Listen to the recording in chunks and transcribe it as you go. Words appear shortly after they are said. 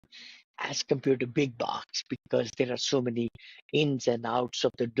as compared to big box, because there are so many ins and outs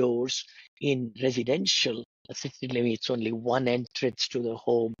of the doors. In residential assisted living, it's only one entrance to the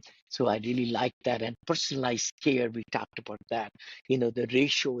home. So I really like that. And personalized care, we talked about that. The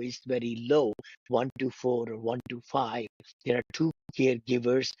ratio is very low, 1 to 4 or 1 to 5. There are two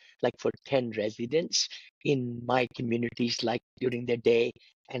caregivers, like for 10 residents in my communities, like during the day,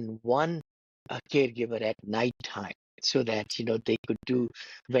 and one caregiver at nighttime, so that they could do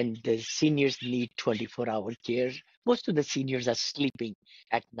when the seniors need 24-hour care. Most of the seniors are sleeping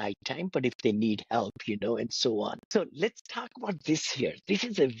at nighttime, but if they need help, and so on. So let's talk about this here. This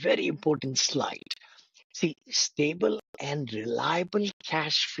is a very important slide. See, stable and reliable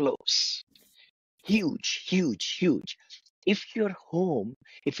cash flows. Huge, huge, huge. If your home,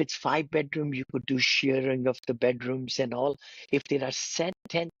 if it's 5 bedroom, you could do sharing of the bedrooms and all. If there are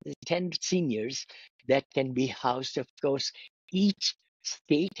 10 seniors that can be housed, of course, each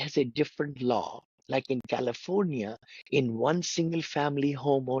state has a different law. Like in California, in one single family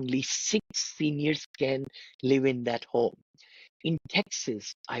home, only 6 seniors can live in that home. In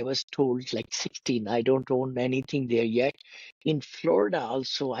Texas, I was told like 16. I don't own anything there yet. In Florida,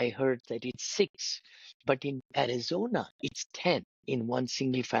 also, I heard that it's 6. But in Arizona, it's 10 in one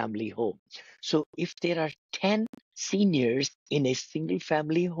single family home. So if there are 10 seniors in a single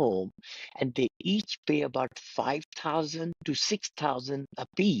family home and they each pay about 5,000 to 6,000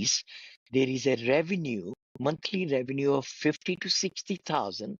 apiece, there is a monthly revenue of 50 to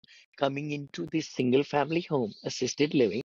 60,000 coming into this single family home assisted living.